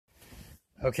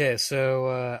Okay,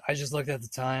 so I just looked at the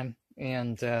time,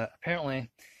 and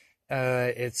apparently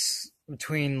it's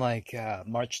between like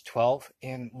March 12th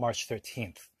and March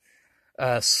 13th.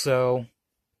 So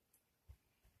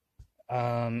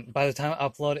by the time I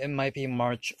upload, it might be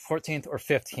March 14th or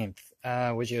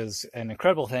 15th, which is an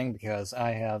incredible thing because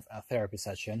I have a therapy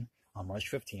session on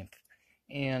March 15th,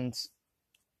 and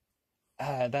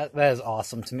that is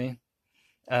awesome to me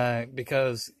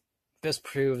because this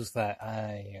proves that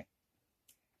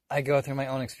I go through my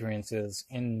own experiences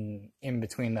in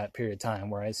between that period of time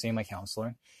where I see my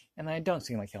counselor and I don't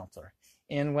see my counselor.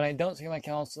 And when I don't see my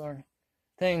counselor,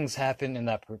 things happen in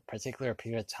that particular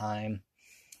period of time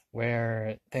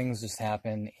where things just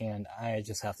happen and I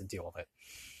just have to deal with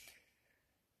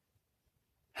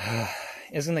it.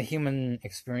 Isn't the human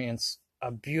experience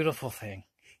a beautiful thing?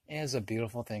 It is a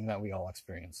beautiful thing that we all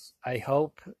experience. I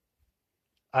hope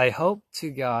to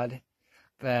God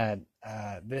that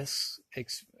this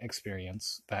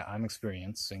experience that I'm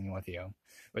experiencing with you,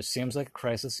 which seems like a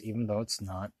crisis even though it's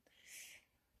not,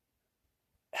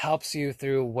 helps you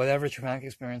through whatever traumatic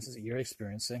experiences you're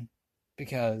experiencing,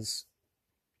 because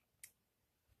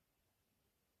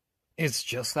it's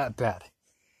just that bad.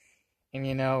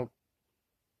 And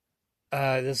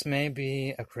this may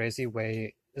be a crazy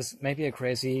way. This may be a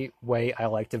crazy way I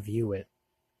like to view it,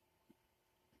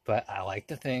 but I like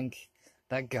to think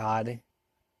that God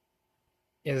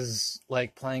is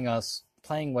like playing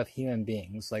with human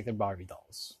beings like they're Barbie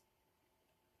dolls.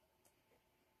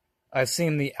 I've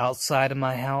seen the outside of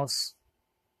my house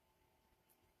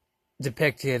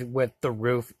depicted with the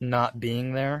roof not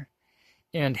being there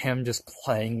and him just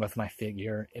playing with my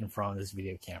figure in front of this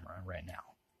video camera right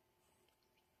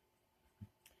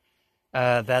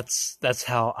now. That's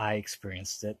how I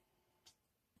experienced it.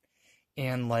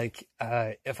 And like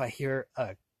if I hear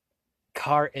a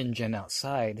car engine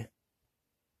outside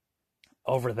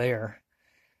over there,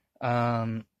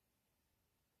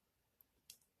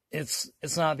 it's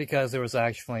not because there was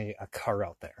actually a car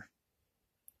out there.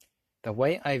 The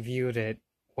way I viewed it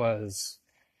was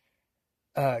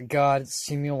God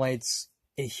simulates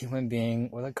a human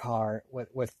being with a car, with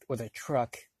a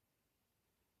truck,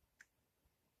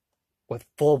 with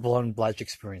full-blown life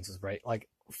experiences, right? Like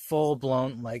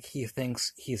full-blown, like he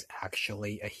thinks he's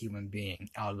actually a human being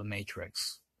out of the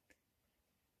Matrix.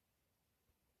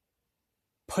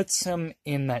 Puts him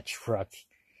in that truck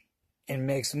and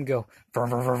makes him go down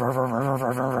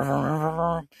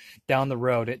the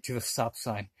road to the stop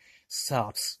sign,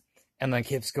 stops, and then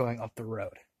keeps going up the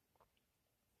road.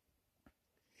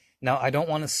 Now, I don't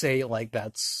want to say like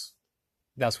that's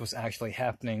what's actually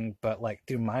happening, but like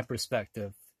through my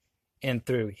perspective and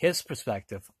through his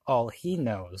perspective, all he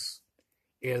knows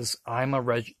is I'm a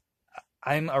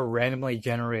randomly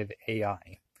generated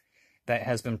AI that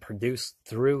has been produced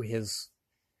through his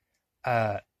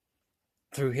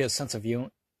sense of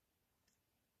view,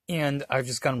 and I've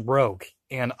just gone rogue,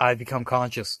 and I become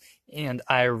conscious, and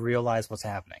I realize what's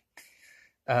happening.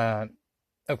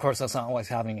 Of course, that's not what's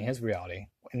happening in his reality.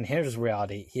 In his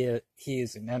reality,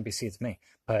 he's an NPC to me,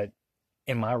 but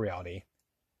in my reality,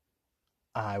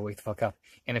 I wake the fuck up.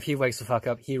 And if he wakes the fuck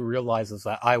up, he realizes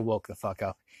that I woke the fuck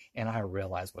up, and I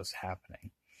realize what's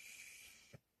happening.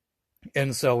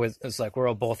 And so it's like we're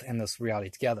all both in this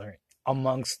reality together,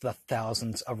 amongst the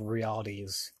thousands of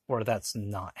realities where that's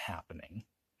not happening.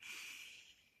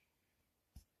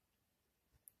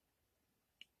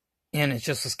 And it's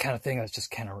just this kind of thing that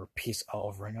just kind of repeats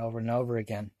over and over and over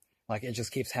again. Like, it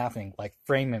just keeps happening. Like,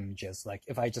 frame images. Like,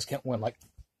 if I just get one, like,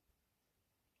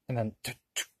 and then,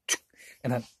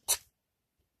 and then,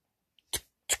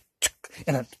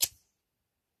 and then,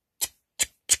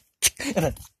 and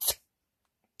then,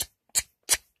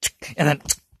 and then,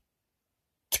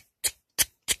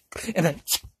 and then,